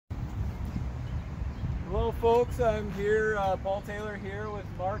Hello folks, I'm here, Paul Taylor here with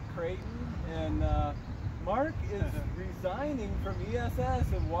Mark Creighton, and Mark is resigning from ESS,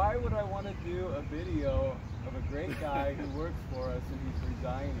 and why would I want to do a video of a great guy who works for us and he's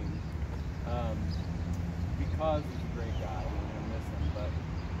resigning? Because he's a great guy and I miss him. But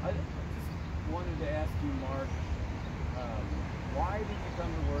I just wanted to ask you, Mark, why did you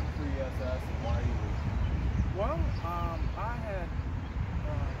come to work for ESS and why are you leaving? Well,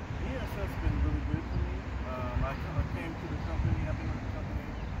 ESS has been really good to me. I came to the company, I've been with the company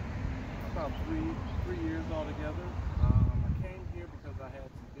about three years altogether. I came here because I had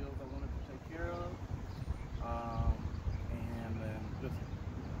some bills I wanted to take care of, and then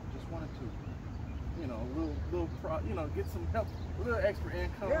just wanted to, get some help, a little extra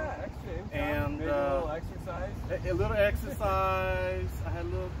income. Yeah, extra income. And maybe a little exercise. A little exercise. I had a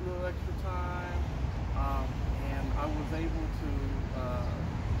little extra time, and I was able to,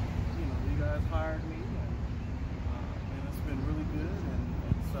 you guys hired me, and it's been really good,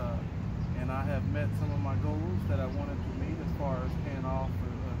 and I have met some of my goals that I wanted to meet as far as paying off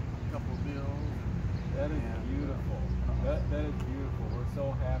a couple of bills. That is beautiful. That is beautiful. We're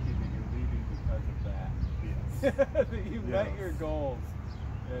so happy that you're leaving because of that. Yes. That you met your goals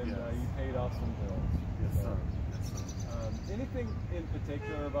and you paid off some bills. Yes, sir. Yes, sir. Anything in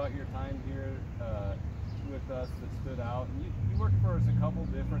particular about your time here with us that stood out? You worked for us a couple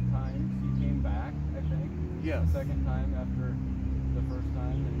different times. You came back, I think. Yes. The second time after the first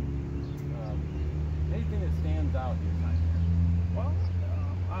time. And anything that stands out in your time here? Well,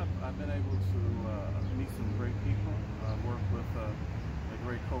 I've been able to meet some great people. I've worked with a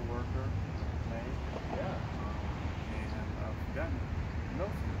great co-worker, May. Yeah. And I've gotten to know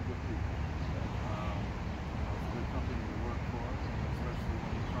some good people. It's a good company to work for, especially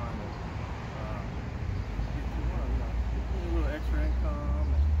when you're trying to get a little extra income.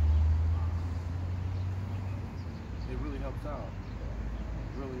 And it really helps out.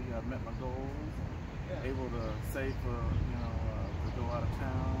 Really, I've met my goals. Able to save for, to go out of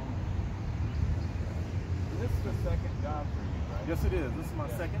town. This is the second job for you, right? Yes, it is. This is my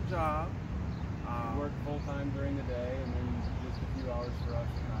second job. You work full time during the day and then just a few hours for us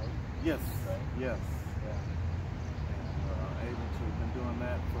at night. Yes. Right? Yes. Yeah. And able to have been doing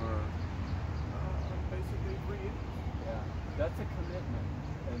that for basically 3 years. Yeah. That's a commitment,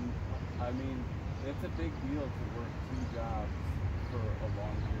 and I mean, it's a big deal to work 2 jobs for a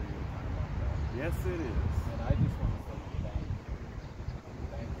long period of time like that. Yes, it is. And I just want to say thank you.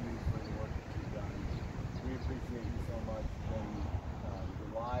 Thank you for the work that you've done. We appreciate you so much. You've been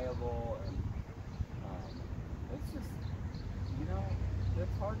reliable, and it's just,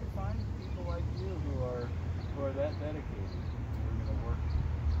 it's hard to find people like you who are that dedicated. Who are going to work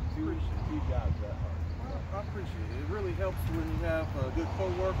two jobs that hard. I appreciate it. It really helps when you have good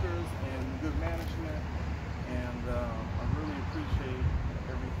co-workers and good management, and